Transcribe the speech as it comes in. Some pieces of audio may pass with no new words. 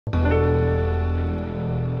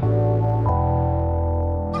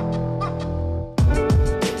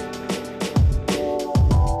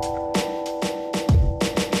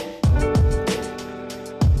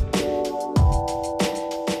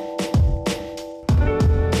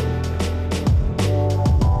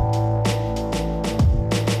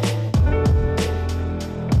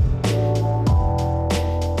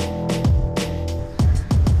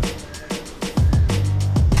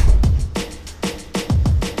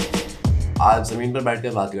आज ज़मीन पर बैठ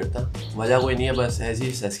कर बात करता, वजह कोई नहीं है, बस ऐसी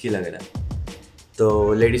ही सस्की लग रहा है।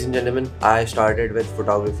 तो ladies and gentleman, I started with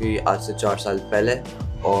photography आज से 4 साल पहले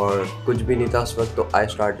और कुछ भी नहीं था उस वक्त। तो I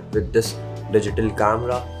started with this digital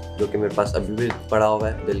camera जो कि मेरे पास अभी भी पड़ा हुआ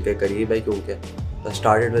है, दिल के करीब है क्योंकि I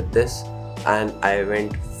started with this and I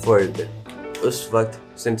went further. उस वक्त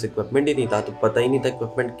सिंस इक्विपमेंट ही नहीं था तो पता ही नहीं था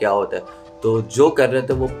इक्विपमेंट क्या होता है, तो जो कर रहे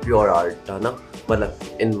थे वो प्योर आर्ट था ना, मतलब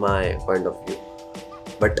इन my point of view.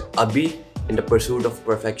 But अभी in the pursuit of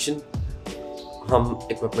perfection हम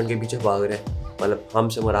इक्विपमेंट के पीछे भाग रहे हैं, मतलब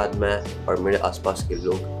हमसे मुराद मैं और मेरे आसपास के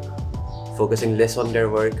लोग, focusing less on their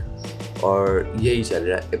work, और यही चल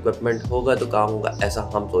रहा है। इक्विपमेंट होगा तो काम होगा ऐसा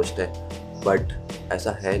हम सोचते हैं, बट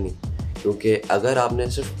ऐसा है नहीं। क्योंकि अगर आपने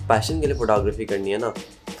सिर्फ पैशन के लिए फ़ोटोग्राफी करनी है ना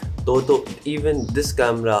तो even this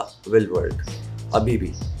camera will work अभी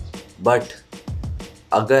भी। बट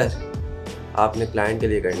अगर आपने क्लाइंट के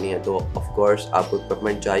लिए करनी है तो ऑफ कोर्स आपको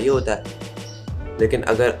इक्विपमेंट चाहिए होता है। लेकिन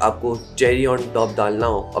अगर आपको चेरी ऑन टॉप डालना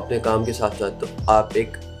हो अपने काम के साथ साथ, तो आप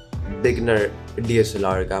एक बिगनर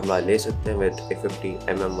DSLR कैमरा ले सकते हैं विद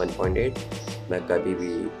 50mm 1.8। मैं कभी भी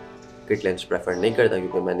किट लेंस प्रेफर नहीं करता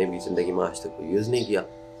क्योंकि मैंने भी ज़िंदगी में आज तक कोई यूज़ नहीं किया।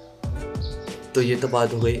 तो ये तो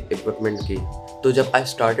बात हो गई इक्विपमेंट की। तो जब आई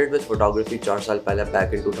स्टार्टेड विद फोटोग्राफी 4 साल पहले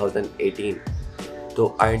बैक इन 2018,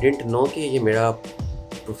 तो आई डिडंट नो कि ये मेरा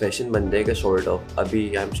प्रोफेशन बन जाएगा सॉर्ट ऑफ। अभी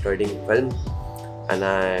I am studying film and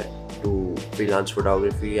I do freelance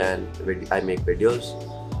photography and I make videos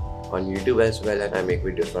on YouTube as well and I make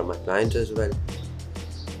videos for my clients as well।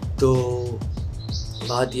 तो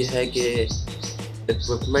बात यह है कि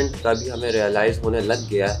इक्विपमेंट का भी हमें रियलाइज़ होने लग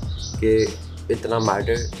गया है कि इतना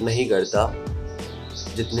मैटर नहीं करता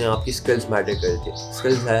जितने आपकी स्किल्स मैटर करती है।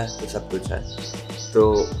 स्किल्स है तो सब कुछ है।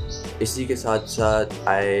 तो इसी के साथ साथ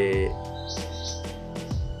आई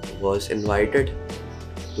was invited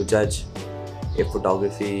to judge a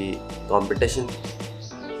photography competition।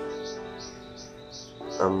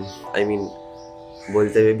 I mean,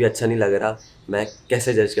 बोलते हुए भी अच्छा नहीं लग रहा, मैं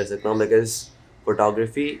कैसे जज कर सकता हूँ, because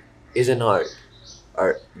photography is an art.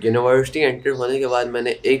 और यूनिवर्सिटी एंटर होने के बाद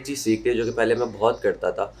मैंने एक चीज़ सीख ली जो कि पहले मैं बहुत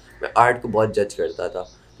करता था, मैं आर्ट को बहुत जज करता था।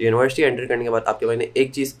 तो यूनिवर्सिटी एंटर करने के बाद आपके मैंने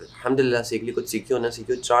एक चीज़ अल्हम्दुलिल्लाह सीख ली, कुछ सीखी हो ना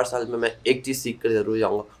सीखी हो, 4 साल में मैं एक चीज़ सीख कर ज़रूर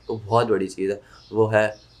जाऊँगा, तो बहुत बड़ी चीज़ है, वो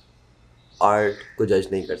है आर्ट को जज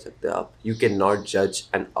नहीं कर सकते आप। यू कैन नॉट जज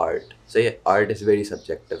एन आर्ट। सही है, आर्ट इज़ वेरी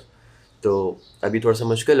सब्जेक्टिव। तो अभी थोड़ा सा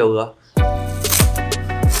मुश्किल होगा।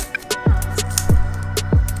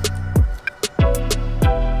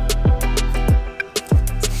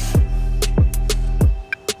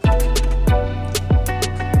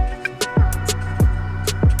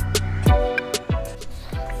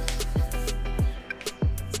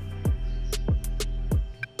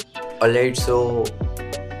 Alright, so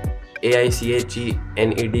AICHE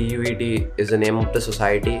NEDUET is the name of the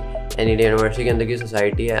society। NED university के अंदर की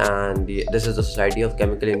सोसाइटी है and this is the society of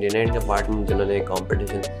chemical engineering department, जिन्होंने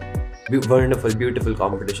कॉम्पिटिशन ब्यूटीफुल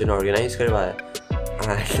कॉम्पिटिशन ऑर्गेनाइज करवाया।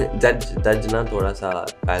 जज ना थोड़ा सा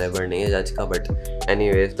कैलिबर नहीं है जज का, but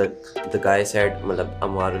anyways the guy said, मतलब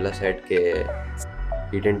अमारुल्लाह सेड के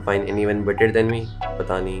he didn't find anyone better than me.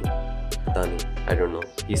 पता नहीं I don't know,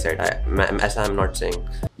 he said, ऐसा आई एम नॉट सेइंग।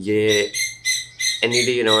 ये NED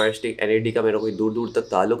यूनिवर्सिटी, NED का मेरा कोई दूर तक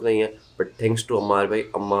ताल्लुक़ नहीं है, बट थैंक्स टू अमार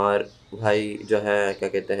भाई जो है, क्या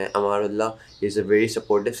कहते हैं, अमारुल्लाह is a very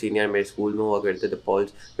supportive senior. मेरे स्कूल में हुआ करते थे पॉल्स,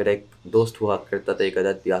 मेरा एक दोस्त हुआ करता था एक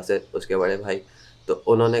अदद यासिर, उसके बड़े भाई। तो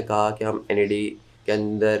उन्होंने कहा कि हम NED के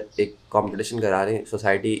अंदर एक कंपटीशन करा रहे हैं,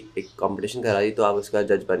 सोसाइटी एक कंपटीशन करा रही, तो आप उसका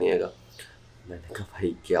जज बनिएगा। मैंने कहा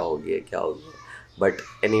भाई क्या हो गया। But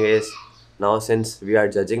anyways now since we are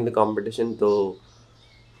judging the competition, तो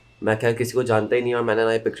मैं खैर किसी को जानता ही नहीं और मैंने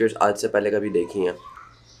ना ये पिक्चर्स आज से पहले कभी देखी हैं।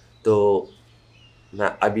 तो मैं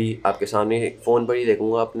अभी आपके सामने फ़ोन पर ही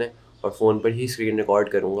देखूंगा अपने, और फ़ोन पर ही स्क्रीन रिकॉर्ड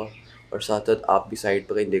करूंगा, और साथ साथ आप भी साइड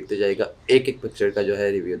पर कहीं देखते जाइएगा, एक पिक्चर का जो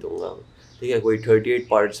है रिव्यू दूंगा। ठीक है, कोई 38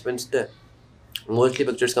 पार्टिसिपेंट्स थे, मोस्टली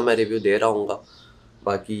पिक्चर्स का मैं रिव्यू दे रहा हूँगा।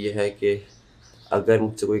 बाकी ये है कि अगर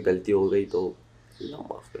मुझसे कोई गलती हो गई तो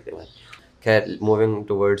माफ़ कर दे भाई। खैर, मूविंग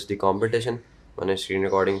टूवर्ड्स द कॉम्पिटिशन, मैंने स्क्रीन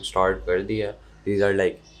रिकॉर्डिंग स्टार्ट कर दी है। दीज आर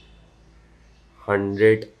लाइक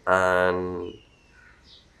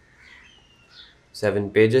 107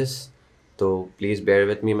 पेजेस, तो प्लीज़ बेयर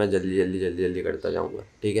विथ मी, मैं जल्दी करता जाऊँगा।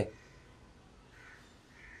 ठीक है।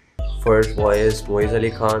 फर्स्ट वॉइस मोइज़ अली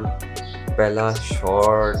खान, पहला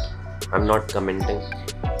shot I am not commenting,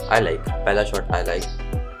 I like पहला शॉट आई लाइक।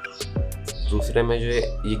 दूसरे में जो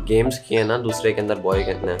ये गेम्स किए ना, दूसरे के अंदर बॉय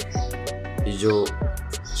के अंदर ये जो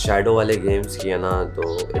शैडो वाले गेम्स किए ना,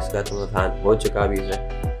 तो इसका तो मैं फ़ैन हो चुका भी है।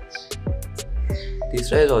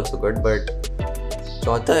 तीसरा इज़ ऑल्सो गुड, बट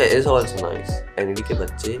चौथा इज ऑल्सो नाइस। एनईडी के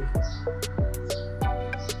बच्चे,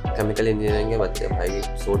 केमिकल इंजीनियरिंग के बच्चे भाई,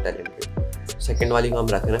 सो टैलेंटेड। सेकंड वाली को हम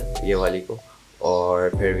रख रहे हैं, ये वाली को, और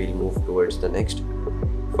फिर we'll move towards the next.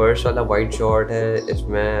 First वाला वाइट शॉर्ट है,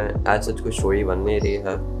 इसमें एज सच कोई स्टोरी बन नहीं रही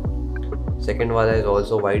है। सेकंड वाला इज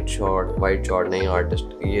ऑल्सो वाइट शॉर्ट नहीं आर्टिस्ट।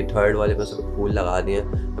 ये थर्ड वाले में सब फूल लगा दिए।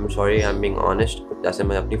 I am sorry, I am being honest. जैसे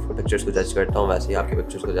मैं अपनी पिक्चर्स को जज करता हूँ वैसे ही आपकी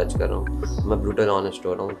पिक्चर्स को जज कर रहा हूँ। मैं ब्रूटल ऑनेस्ट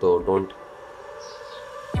हो रहा हूँ, तो डोंट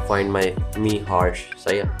फाइंड मी हार्श।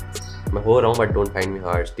 सही है, मैं हो रहा हूँ but don't find me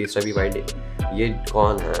harsh. तीसरा भी वाइट। ये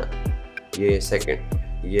कौन है? ये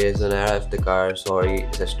सेकंड, ये ज़नारा इफ्तिकार। सॉरी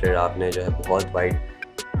सिस्टर, आपने जो है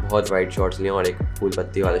बहुत वाइट शॉट्स लिए और एक फूल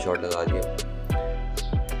पत्ती वाला शॉट लगा दिया।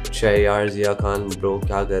 यार जिया खान ब्रो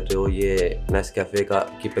क्या कर रहे हो? ये नेस्कैफे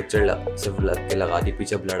की पिक्चर सिर्फ लग के लगा दी,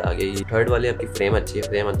 पीछे ब्लड आ गया। ये थर्ड वाली आपकी फ्रेम अच्छी है,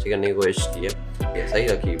 फ्रेम अच्छी करने की कोशिश की है, ये सही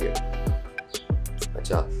रखी हुई है।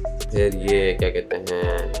 अच्छा, फिर ये क्या कहते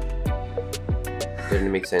हैं,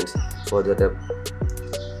 डिडंट मेक सेंस। बहुत ज़्यादा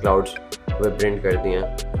क्लाउड्स वे प्रिंट कर दिए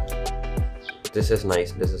हैं। This is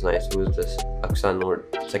nice. Who is this? Aqsa node.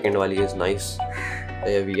 Second वाली is nice,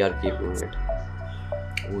 we are keeping it.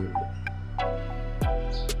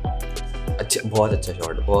 अच्छा, बहुत अच्छा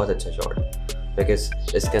शॉट।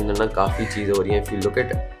 बिकॉज इसके अंदर ना काफ़ी चीज़ें हो रही हैं। If you look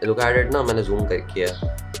at it ना, मैंने जूम कर किया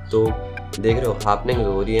तो देख रहे हो हैपनिंग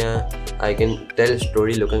हो रही हैं। I can tell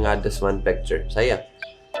story looking at this one picture. सही है,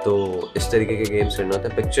 तो इस तरीके के गेम्स करना होता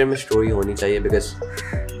है। पिक्चर में स्टोरी होनी चाहिए, बिकॉज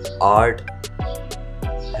आर्ट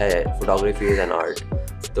है, फोटोग्राफी इज़ एन आर्ट।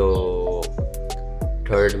 तो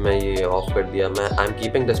थर्ड में ये ऑफ कर दिया मैं। I am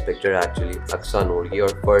keeping this picture actually, Aqsa नूर की,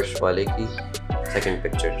 और फर्स्ट वाले की सेकंड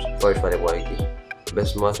पिक्चर, फर्स्ट वाले बॉय की।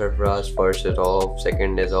 Bisma Sarfaraz, first is of,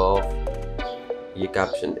 second is of. ये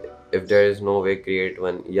caption, if there is no way create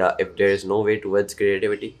one, या if there is no way towards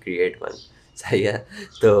creativity create one. सही है,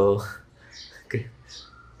 तो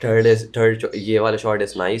थर्ड ये वाला शॉट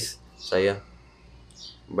इज नाइस। सही है,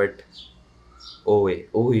 बट ओए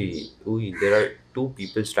there are to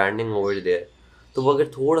people standing over there. तो वो अगर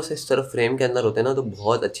थोड़ा सा इस तरफ फ्रेम के अंदर होते ना तो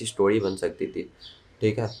बहुत अच्छी स्टोरी बन सकती थी,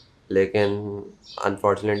 ठीक है। लेकिन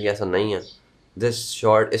अनफॉर्चुनेटली ऐसा नहीं है। दिस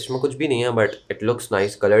शॉट, इसमें कुछ भी नहीं है but it looks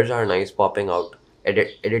nice, colours are nice popping out.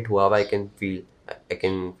 Edit हुआ हुआ, आई कैन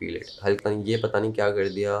फील इट। हल्का ये पता नहीं क्या कर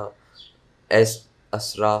दिया।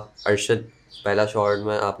 असरा अरशद, पहला शॉट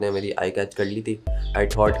में आपने मेरी आई कैच कर ली थी। आई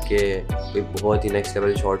थॉट के कोई बहुत ही नेक्स्ट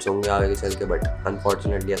लेवल शॉट्स होंगे आगे चल के, बट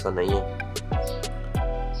अनफॉर्चुनेटली ऐसा नहीं है।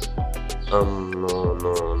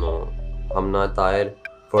 नो हम ना तायर।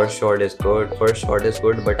 First shot is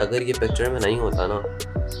good, but अगर ये पिक्चर में नहीं होता ना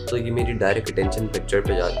तो ये मेरी डायरेक्ट अटेंशन पिक्चर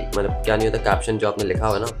पे जाती। मतलब क्या नहीं होता, कैप्शन जो आपने लिखा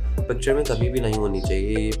हुआ है ना, पिक्चर में कभी भी नहीं होनी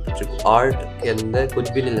चाहिए। ये पिक्चर आर्ट के अंदर कुछ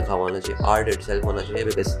भी नहीं लिखा हुआ होना चाहिए, आर्ट इटसेल्फ होना चाहिए।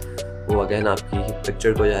 बिकॉज वो अगेन आपकी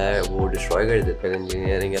पिक्चर को जो है वो डिस्ट्रॉय कर देते हैं।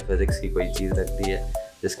 इंजीनियरिंग या फिजिक्स की कोई चीज़ रखती है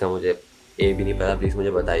जिसका मुझे ए भी नहीं पता, प्लीज़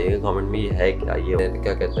मुझे बताइएगा कमेंट में ये है क्या। ये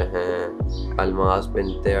क्या कहते हैं, Almas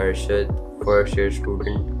बिनते Arshad, first year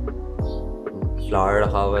student, flower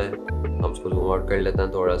रखा हुआ है, हम उसको जूम आउट कर लेते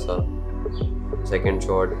हैं थोड़ा सा। Second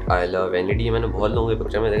shot, I love NED. मैंने बहुत लोगों की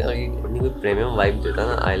पिक्चर में देखा कि इतनी कोई प्रीमियम वाइब देता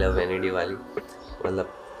ना आई लव एनईडी वाली। मतलब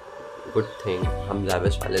गुड थिंग, हम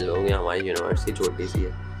लाविश वाले लोग हैं, हमारी यूनिवर्सिटी छोटी सी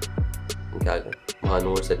है, क्या करें।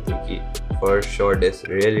 भानूर Siddiqui, first shot is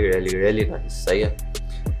really nice. सही है,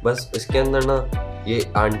 बस इसके अंदर ना ये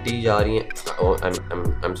आंटी जा रही हैं, आई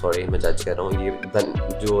एम सॉरी मैं जज कर रहा हूँ, ये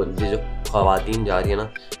जो ख़वातीन जा रही है ना,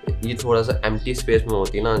 ये थोड़ा सा एम्प्टी स्पेस में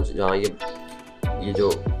होती है ना, जहाँ ये जो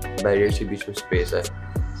बैरियर के बीच में स्पेस है,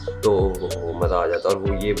 तो मज़ा आ जाता है। और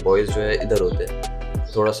वो ये बॉयज़ जो है इधर होते हैं,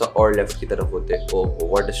 थोड़ा सा और लेफ्ट की तरफ होते हैं। Oh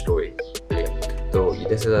what a story. तो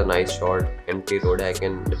this is a nice shot, empty road, I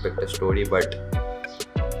can depict a story, but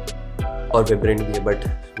और विब्रेंट भी है,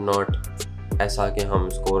 बट नॉट ऐसा कि हम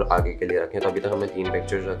स्कोर आगे के लिए रखें। तो अभी तक हमने 3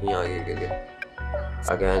 पिक्चर्स रखी हैं आगे के लिए।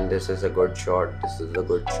 Again this is a good shot,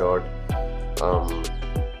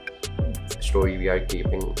 story we are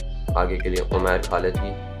keeping आगे के लिए। उमर खालिद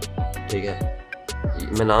की, ठीक है,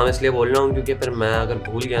 मैं नाम इसलिए बोल रहा हूँ क्योंकि फिर मैं अगर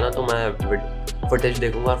भूल गया ना तो मैं फुटेज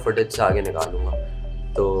देखूंगा और फुटेज से आगे निकालूंगा,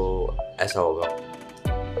 तो ऐसा होगा।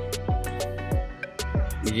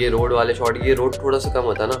 ये रोड वाले शॉट, ये रोड थोड़ा सा कम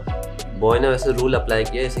होता है ना, बॉय ने वैसे रूल अप्लाई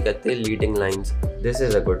किया, इसे कहते हैं leading lines. This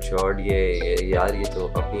is a good shot. ये यार ये तो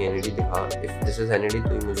अपनी एनईडी दिखा, इफ दिस इज़ एनईडी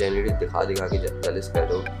तो मुझे एनईडी दिखा के जलिस कर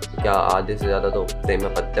दो। क्या आधे से ज़्यादा तो फ्रेम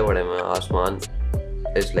में पत्ते पड़े हुए हैं, आसमान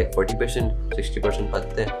इज़ लाइक 40% 60%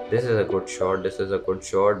 पत्ते। This is a good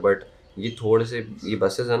shot, but ये थोड़े से ये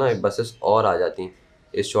बसेस है ना, ये बसेस और आ जाती हैं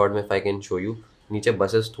इस शॉट में। If I can show you, नीचे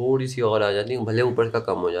बसेस थोड़ी सी और आ जाती हैं, भले ऊपर का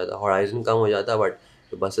कम हो जाता, हॉराइजन कम हो जाता, बट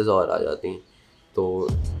बसेस और आ जाती हैं। तो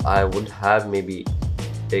I would have may be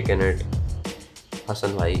taken it,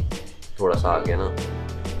 Hasan भाई थोड़ा सा आगे ना,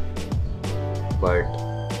 but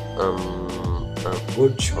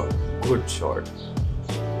good shot, good shot,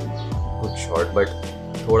 good shot, but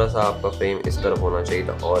थोड़ा सा आपका फ्रेम इस तरफ होना चाहिए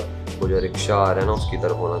था और वो जो रिक्शा आ रहा है ना उसकी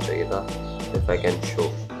तरफ होना चाहिए था। If I can show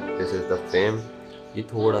this is the frame, ये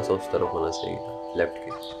थोड़ा सा उस तरफ होना चाहिए था, लेफ्ट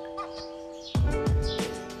के,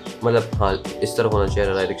 मतलब हाँ इस तरफ होना चाहिए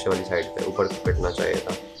था, रिक्शा वाली साइड पे ऊपर कटना चाहिए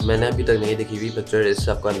था। मैंने अभी तक नहीं देखी हुई पिक्चर,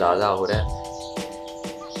 इससे आपको अंदाज़ा हो रहा है,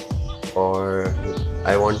 और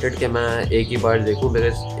आई वांटेड कि मैं एक ही बार देखूं,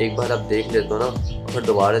 बिकॉज एक बार आप देख लेते हो ना और फिर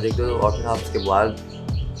दोबारा देखते हो और फिर आप उसके बाद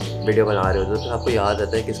वीडियो बना रहे होते हो तो आपको याद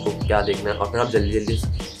आता है कि इसको क्या देखना है और फिर आप जल्दी जल्दी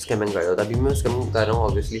स्कैमिंग कर रहे होते हो। अभी मैं स्कैमिंग कर रहा हूँ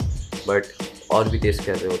ऑब्वियसली, बट और भी तेज़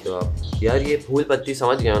कर रहे होते हो आप। यार ये फूल पत्ती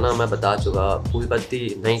समझ गया ना, मैं बता चुका, फूल पत्ती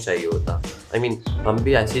नहीं चाहिए होता। आई मीन हम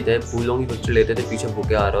भी ऐसे ही थे, फूलों की पिक्चर लेते थे, पीछे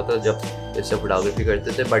बुके आ रहा होता जब इससे फोटोग्राफी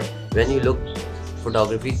करते थे, but when you look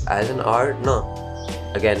photography as an art ना,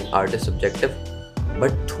 again art is subjective,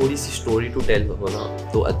 but थोड़ी सी स्टोरी टू टेल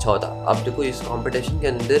होना तो अच्छा होता। अब देखो इस कंपटीशन के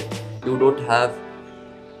अंदर you don't have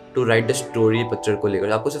to right the story picture को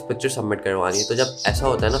लेकर, आपको सिर्फ पिक्चर सबमिट करवानी है। तो जब ऐसा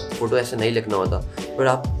होता है ना, फोटो ऐसे नहीं लिखना होता, पर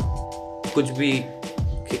आप कुछ भी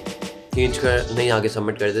खींच कर नहीं आगे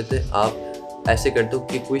सबमिट कर देते, आप ऐसे करते हो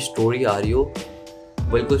कि कोई स्टोरी आ रही हो,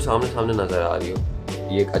 बिल्कुल सामने सामने नज़र आ रही हो।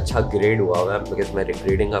 ये एक अच्छा ग्रेड हुआ है बिकॉज मैं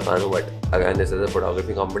रीडिंग का फैन हूँ, but again this is a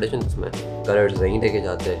photography competition, इसमें कलर्स नहीं देखे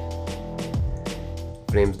जाते,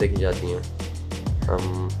 फ्रेम्स देखी जाती हैं।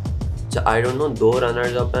 I don't know 2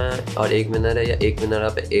 runners up हैं और 1 विनर है, या 1 विनर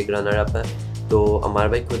अप है 1 रनर अप है, तो अमर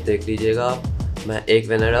भाई खुद देख लीजिएगा। मैं 1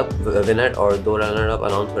 विनर और 2 रनर अप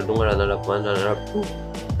अनाउंस कर दूंगा, रनर अप 1 रनर अप 2,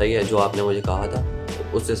 सही है जो आपने मुझे कहा था,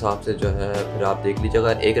 तो उस हिसाब से जो है फिर आप देख लीजिएगा।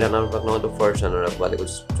 अगर 1 रनर अप रखना हो तो फर्स्ट रनर अप वाले को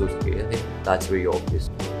चूज़ कीजिए, that's very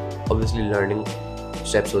obviously learning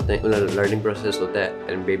steps होते हैं, लर्निंग प्रोसेस होता है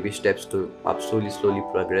एंड बेबी स्टेप्स, तो आप स्लोली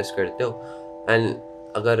प्रोग्रेस करते हो। एंड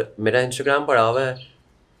अगर मेरा इंस्टाग्राम पड़ा हुआ है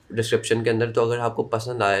डिस्क्रिप्शन के अंदर, तो अगर आपको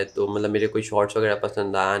पसंद आए तो मतलब मेरे कोई शॉर्ट्स वगैरह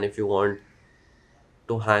पसंद आए and if you want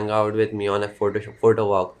to hang out with me on a photo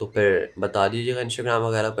walk, तो फिर बता दीजिएगा इंस्टाग्राम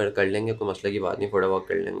वगैरह पर, कर लेंगे, कोई मसले की बात नहीं, फोटो वॉक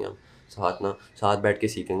कर लेंगे हम साथ ना, साथ बैठ के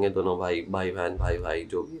सीखेंगे दोनों भाई बहन, भाई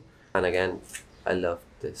जो भी। And again I love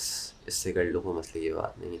this, इससे कर लो, कोई मसले की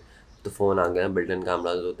बात नहीं है। तो फ़ोन आ गया, बिल्ट इन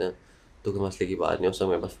कैमराज होते हैं तो कोई मसले की बात नहीं, उस समय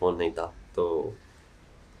मेरे पास फ़ोन नहीं था, तो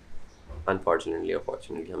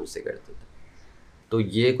अनफॉर्चुनेटली हम इससे करते थे। तो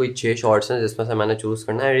ये कोई 6 शॉर्ट्स हैं जिसमें से मैंने चूज़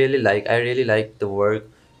करना है। I really like the work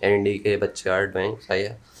ND के बच्चे आर डूइंग, सही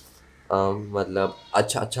है। मतलब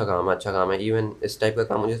अच्छा काम है। इवन इस टाइप का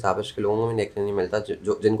काम मुझे साबिश के लोगों में देखने नहीं मिलता,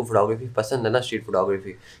 जो जिनको फोटोग्राफी पसंद है ना, स्ट्रीट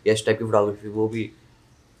फोटोग्राफी या इस टाइप की फोटोग्राफी, वो भी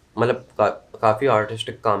मतलब काफ़ी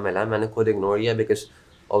आर्टिस्टिक काम मिला है। मैंने खुद इग्नोर किया बिकॉज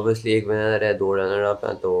ऑब्वियसली 1 विनर है 2 रनर अप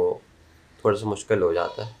हैं, तो थोड़ा सा मुश्किल हो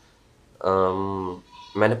जाता है।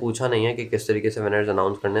 मैंने पूछा नहीं है कि किस तरीके से विनर्स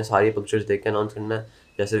अनाउंस करने हैं, सारी पिक्चर्स देख के अनाउंस करना है,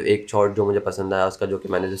 जैसे एक शॉट जो मुझे पसंद आया उसका, जो कि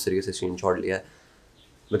मैंने जिस तरीके से स्क्रीन शॉट लिया है,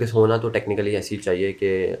 बिकॉज होना तो टेक्निकली ऐसी चाहिए कि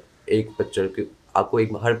एक पिक्चर की आपको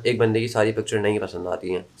हर एक बंदे की सारी पिक्चर नहीं पसंद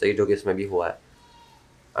आती हैं, सही, जो कि इसमें भी हुआ है।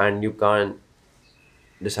 एंड यू कैन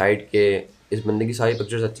डिसाइड कि इस बंदे की सारी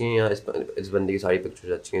पिक्चर्स अच्छी हैं या इस बंदे की सारी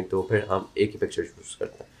पिक्चर्स अच्छी हैं, तो फिर हम एक ही पिक्चर चूज़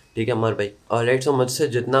करते हैं, ठीक है अमर भाई। और राइट, सो मुझसे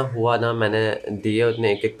जितना हुआ ना मैंने दिए,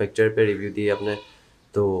 उतने एक पिक्चर पे रिव्यू दिए अपने,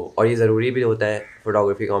 तो और ये ज़रूरी भी होता है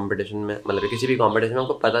फोटोग्राफी कंपटीशन में, मतलब किसी भी कंपटीशन में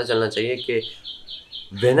आपको पता चलना चाहिए कि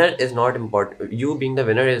winner is not important, you being the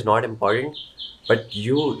winner is not important, but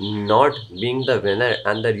you not being the winner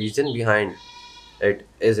and the reason behind it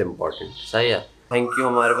is important, सही है। थैंक यू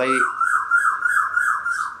अमर भाई,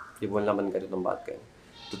 ये बोलना बंद करें तुम बात करें।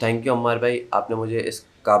 तो थैंक यू अमर भाई, आपने मुझे इस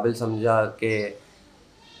काबिल समझा कि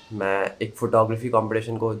मैं एक फ़ोटोग्राफी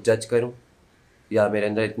कंपटीशन को जज करूं, या मेरे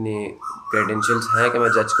अंदर इतनी क्रेडेंशियल्स हैं कि मैं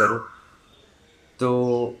जज करूं। तो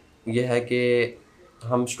ये है कि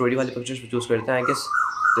हम स्टोरी वाली पिक्चर्स चूज़ करते हैं किस,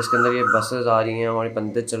 जिसके अंदर ये बसेस आ रही हैं और ये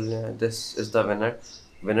बंदे चल रहे हैं, this is the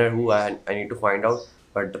winner who I need to find out,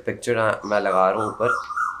 but the picture मैं लगा रहा हूँ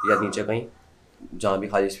ऊपर या नीचे कहीं, जहाँ भी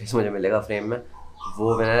खाली स्पेस मुझे मिलेगा फ्रेम में,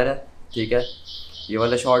 वो विनर है, ठीक है। ये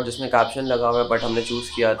वाला शॉट जिसमें कैप्शन लगा हुआ है बट हमने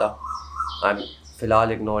चूज़ किया था, आई एम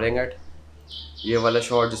फ़िलहाल इग्नोरिंग इट। ये वाला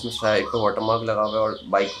शॉट जिसमें एक तो वाटरमार्क लगा हुआ है और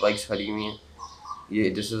बाइक्स खड़ी हुई हैं, ये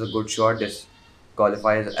this is a good shot, this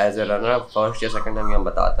qualifies as a runner, first या सेकंड टाइम हम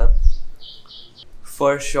बताते हैं।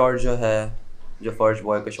 फर्स्ट शॉट जो है, जो फर्स्ट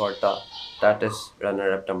बॉय का शॉट था, that is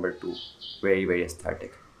runner up number 2, very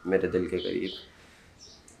aesthetic, मेरे दिल के करीब।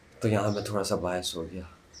 तो यहाँ मैं थोड़ा सा बायस हो गया।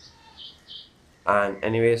 एंड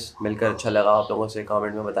एनीवेज, मिलकर अच्छा लगा आप लोगों से,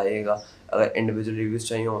 कमेंट में बताइएगा। अगर इंडिविजुअल रिव्यूज़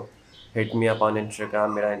चाहिए हो, hit me up on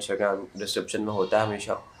Instagram, मेरा इंस्टाग्राम डिस्क्रिप्शन में होता है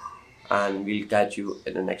हमेशा। and we'll catch you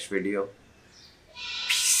in the next video.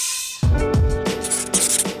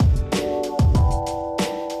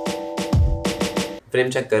 Frame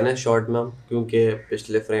check करना है शॉर्ट में हम, क्योंकि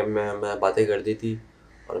पिछले फ्रेम में मैं बातें कर दी थी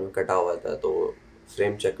और मैं कटा हुआ था, तो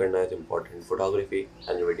फ्रेम चेक करना is important, photography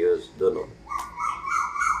and videos दोनों।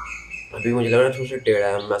 अभी मुझे लग रहा है थोड़ा सा टेढ़ा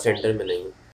है, मैं सेंटर में नहीं हूँ।